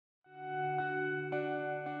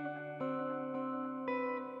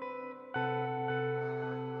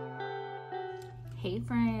Hey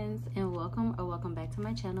friends, and welcome back to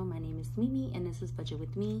my channel. My name is Mimi and this is Budget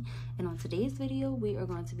with Me, and on today's video we are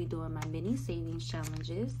going to be doing my mini savings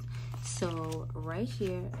challenges. So right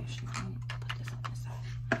here, actually let me put this on the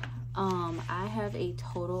side. I have a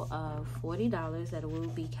total of $40 that will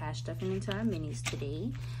be cash stuffing into our minis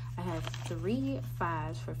today. I have 3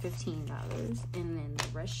 5s for $15, and then the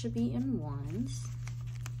rest should be in ones.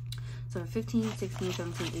 So 15, 16,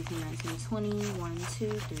 17, 18, 19, 20, 1, 2,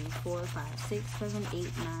 3, 4, 5, 6, 7,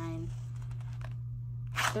 8, 9,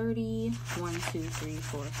 30, 1, 2, 3,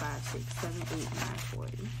 4, 5, 6, 7, 8, 9,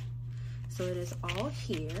 40. So it is all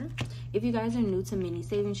here. If you guys are new to mini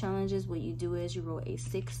saving challenges, what you do is you roll a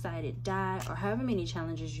 6-sided die, or however many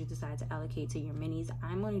challenges you decide to allocate to your minis.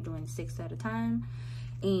 I'm only doing 6 at a time,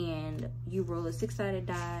 and you roll a 6-sided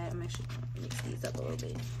die. I'm actually gonna mix these up a little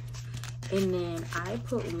bit. And then I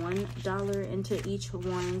put $1 into each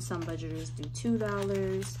one. Some budgeters do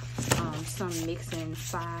 $2. Some mix in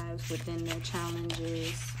 5s within their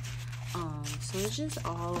challenges. So it just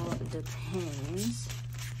all depends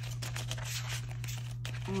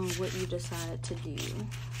on what you decide to do.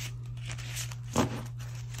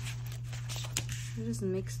 Just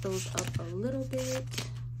mix those up a little bit.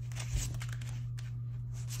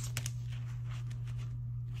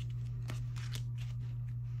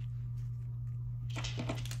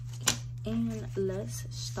 And let's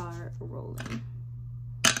start rolling.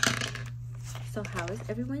 So how is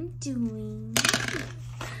everyone doing?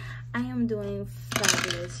 I am doing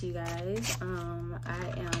fabulous, you guys.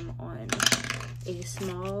 I am on a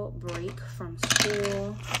small break from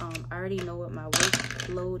school. I already know what my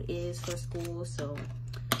workload is for school, so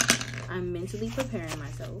I'm mentally preparing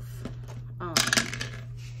myself.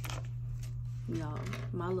 Y'all,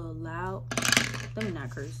 my little loud, let me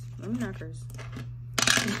not curse. I'm not gonna curse.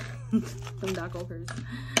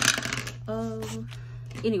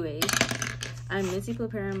 Anyways, I'm mentally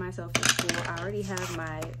preparing myself for school. I already have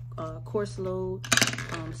my course load,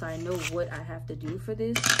 so I know what I have to do for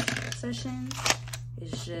this session.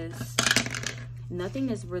 It's just nothing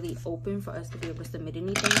is really open for us to be able to submit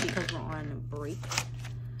anything because we're on break.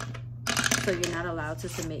 So you're not allowed to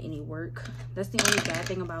submit any work. That's the only bad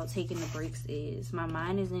thing about taking the breaks is my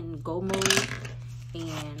mind is in go mode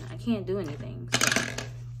and I can't do anything. So.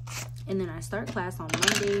 And then I start class on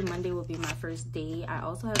Monday. Monday will be my first day. I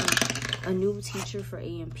also have a new teacher for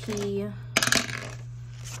A&P.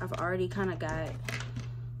 I've already kind of got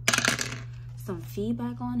some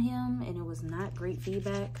feedback on him, and it was not great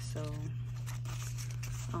feedback. So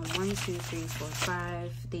 1, 2, 3, 4,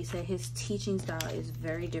 5. They said his teaching style is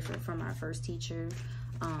very different from our first teacher.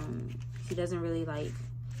 He doesn't really like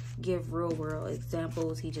give real world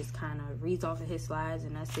examples. He just kind of reads off of his slides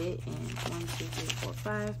and that's it. And 1, 2, 3, 4,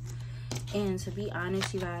 5. And to be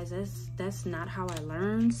honest, you guys, that's not how I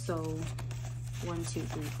learned. So 1, 2,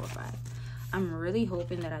 3, 4, 5. I'm really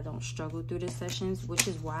hoping that I don't struggle through the sessions, which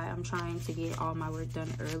is why I'm trying to get all my work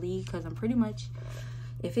done early, because I'm pretty much,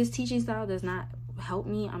 if his teaching style does not help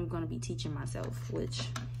me, I'm going to be teaching myself, which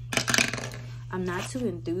I'm not too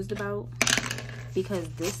enthused about, because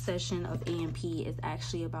this session of A&P is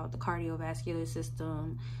actually about the cardiovascular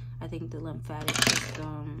system, I think the lymphatic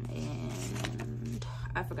system, and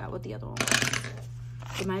I forgot what the other one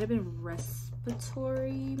was. It might have been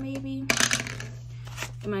respiratory, maybe.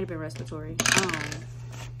 It might have been respiratory.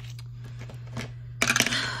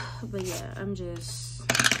 But yeah, I'm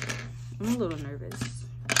a little nervous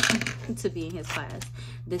to be in his class.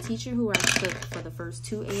 The teacher who I took for the first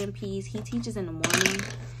 2 A&Ps, he teaches in the morning,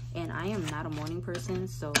 and I am not a morning person,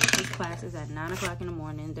 so his class is at 9 o'clock in the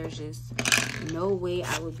morning. There's just no way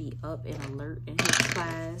I would be up and alert in his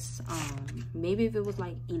class. Maybe if it was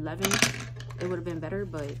like 11, it would have been better,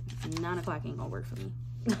 but 9 o'clock ain't gonna work for me.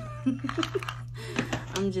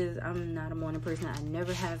 I'm not a morning person. I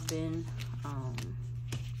never have been,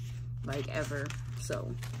 like ever.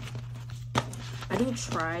 So I do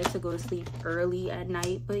try to go to sleep early at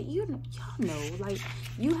night, but y'all know, like,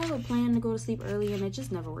 you have a plan to go to sleep early and it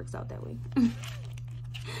just never works out that way.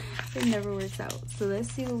 It never works out. So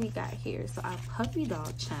let's see what we got here. So our puppy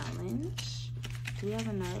dog challenge. Do we have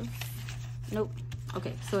enough? Nope.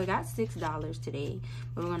 Okay, so I got $6 today,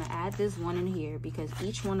 but we're gonna add this one in here because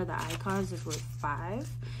each one of the icons is worth 5.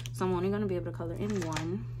 So I'm only gonna be able to color in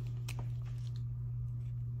 1.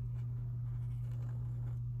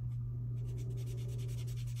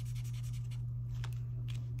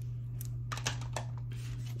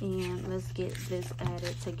 And let's get this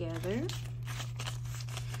added together.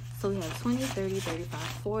 So we have 20, 30, 35,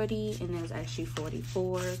 40, and there's actually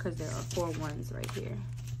 44 because there are 4 ones right here.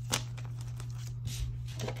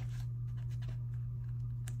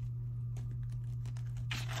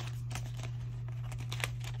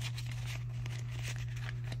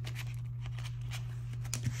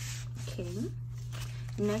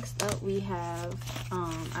 Next up, we have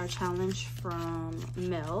our challenge from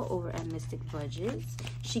Mel over at Mystic Budgets.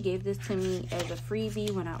 She gave this to me as a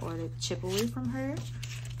freebie when I ordered chip away from her.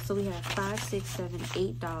 So we have $5, $6,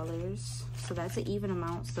 $7, $8. So that's an even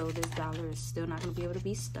amount. So this dollar is still not going to be able to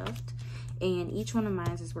be stuffed. And each one of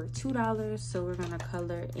mine is worth $2. So we're going to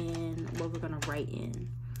color in what we're going to write in.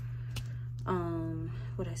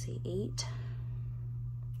 What did I say? 8.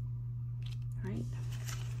 Right?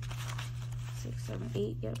 6, 7,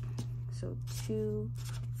 8. Yep. So 2,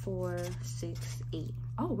 4, 6, 8.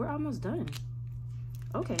 Oh, we're almost done.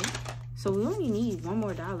 Okay. So we only need one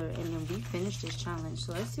more dollar and then we finish this challenge.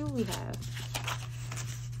 So let's see what we have.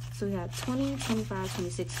 So we have 20, 25,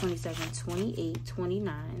 26, 27, 28,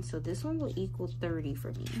 29. So this one will equal 30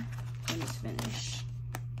 for me when it's finished.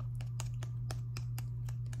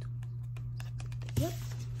 Yep,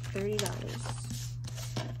 $30.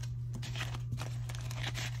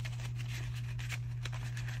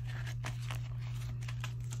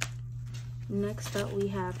 Next up, we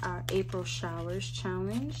have our April Showers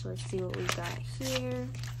Challenge. Let's see what we got here.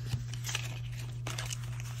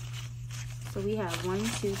 So we have 1,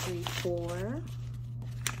 2, 3, 4.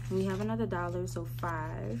 We have another dollar, so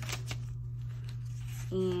 5.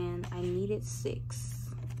 And I needed 6.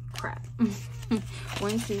 Crap.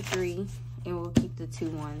 1, 2, 3, and we'll keep the 2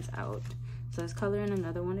 ones out. So let's color in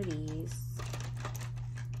another one of these.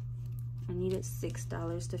 I needed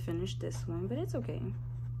 $6 to finish this one, but it's okay.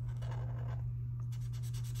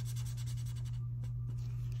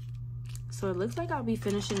 So it looks like I'll be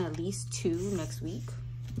finishing at least 2 next week.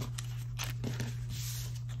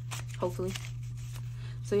 Hopefully.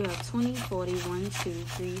 So you have 20, 40, 1, 2,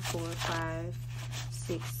 3, 4, 5,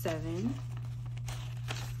 6, 7.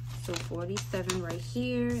 So 47 right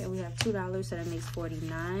here. And we have $2, so that makes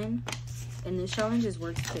 49. And this challenge is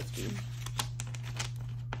worth 50.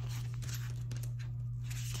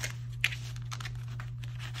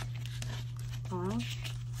 Okay.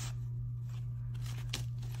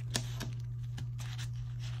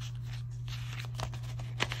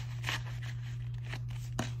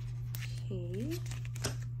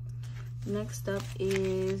 Next up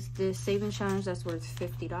is this saving challenge that's worth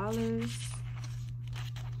 $50.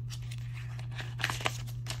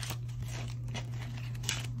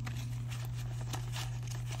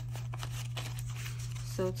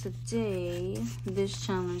 So today, this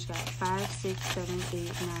challenge got $5, $6, $7,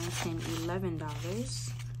 $8, $9, $10,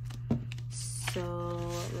 $11. So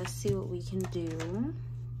let's see what we can do.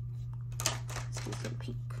 Let's do some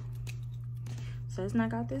pink. So it's not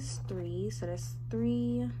got this 3, so that's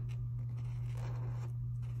 3.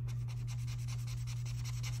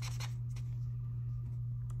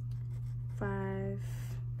 $5.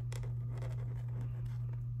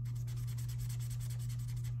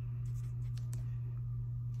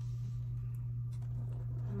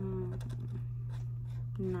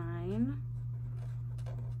 $9.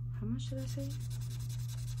 How much did I say?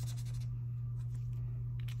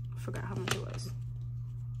 I forgot how much it was.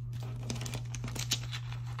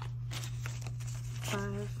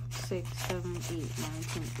 5, 6, 7, 8, 9,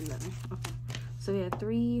 10, 11. Okay. So we have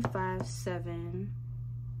 3, 5, 7.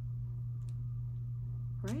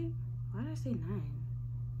 Right? Why did I say 9?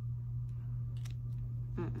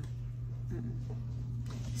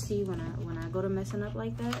 See, when I go to messing up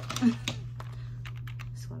like that,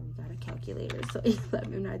 that's why we got a calculator. So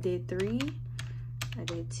 11, I did 3, I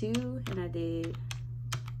did 2, and I did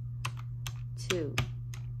 2.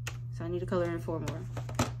 So I need to color in 4 more.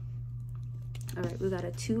 All right, we got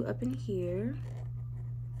a 2 up in here.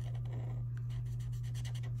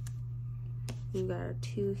 We got a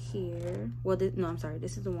 2 here. Well, no, I'm sorry.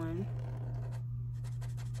 This is the 1.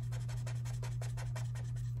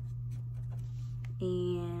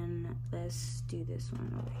 And let's do this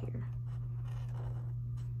one over here.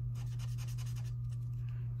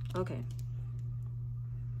 Okay.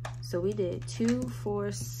 So we did 2,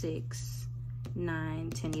 4, 6, 9,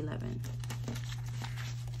 10, 11.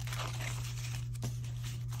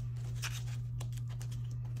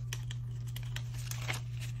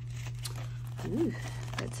 Ooh,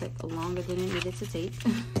 that took longer than it needed to take.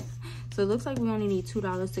 So it looks like we only need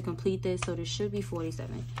 $2 to complete this, so this should be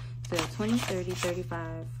 47. So 20, 30,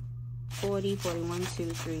 35, 40, 41,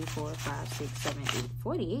 2, 3, 4, 5, 6, 7, 8,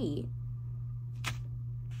 48.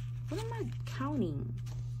 What am I counting?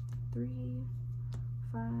 3,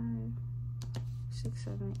 5, 6,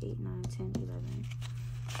 7, 8, 9, 10, 11,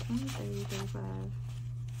 20, 30, 35,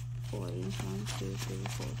 40, 1, 2, 3,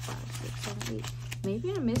 4, 5, 6, 7, 8.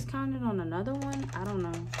 Maybe I miscounted on another one. I don't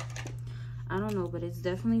know. I don't know, but it's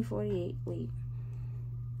definitely 48. Wait.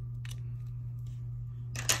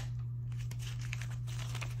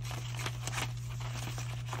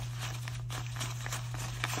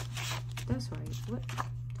 What?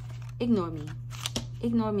 Ignore me.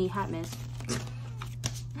 Ignore me, hot mess.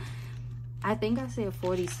 I think I said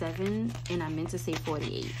 47 and I meant to say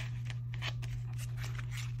 48.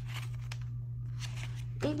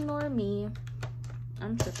 Ignore me.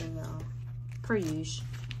 I'm tripping, y'all. Per usual.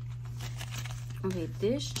 Okay,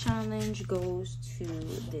 this challenge goes to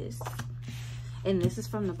this. And this is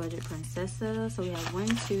from the Budget Princessa. So we have 1,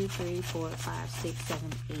 2, 3, 4, 5, 6,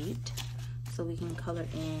 7, 8. So we can color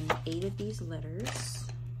in 8 of these letters.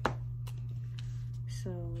 So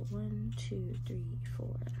 1, 2, 3, 4.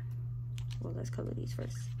 Well, let's color these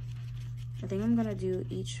first. I think I'm gonna do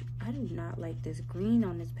each. I do not like this green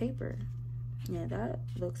on this paper. Yeah, that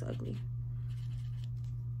looks ugly.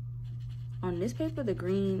 On this paper, the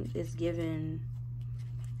green is given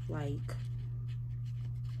like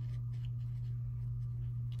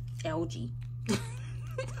algae.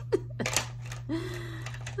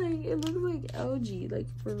 Like, it looks like algae, like,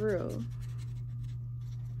 for real.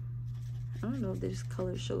 I don't know if this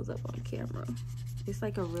color shows up on camera. It's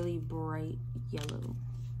like a really bright yellow.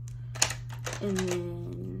 And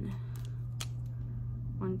then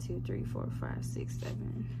 1, 2, 3, 4, 5, 6,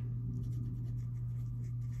 7.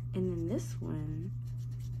 And then this one,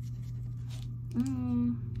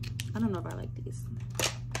 I don't know if I like these,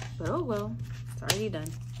 but oh well, it's already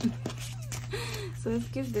done. So let's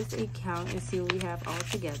give this a count and see what we have all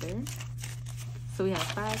together. So we have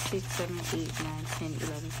 5, 6, 7, 8, 9, 10,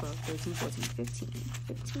 11, 12, 13, 14, 15.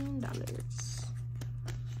 $15.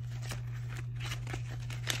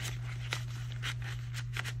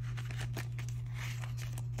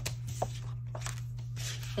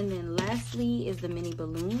 And then lastly is the mini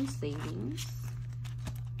balloon savings.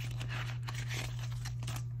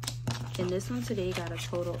 And this one today got a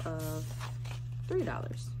total of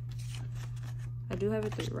 $3. I do have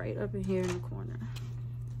it right up in here in the corner.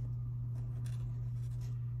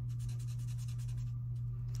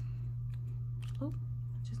 Oh,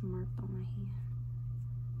 I just marked on my hand.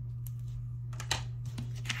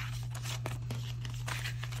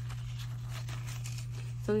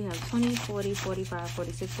 So we have 20, 40, 45,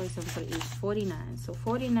 46, 47, 48, 49. So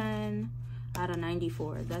 49 out of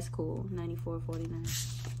 94. That's cool. 94, 49.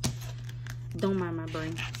 Don't mind my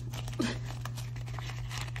brain.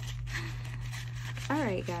 All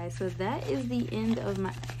right, guys. So that is the end of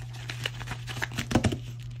my...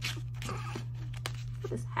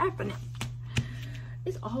 What is happening?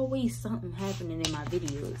 It's always something happening in my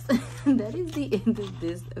videos. That is the end of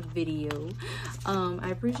this video. I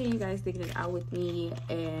appreciate you guys sticking it out with me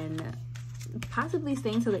and possibly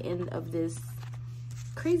staying to the end of this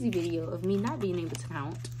crazy video of me not being able to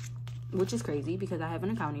count, which is crazy because I have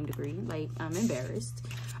an accounting degree. Like, I'm embarrassed.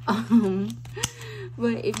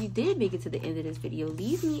 But if you did make it to the end of this video,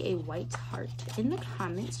 leave me a white heart in the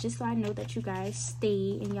comments just so I know that you guys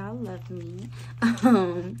stay and y'all love me.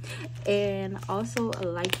 And also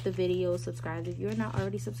like the video, subscribe if you're not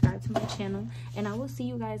already subscribed to my channel, and I will see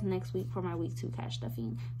you guys next week for my week 2 cash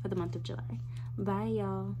stuffing for the month of July. Bye,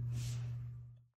 y'all.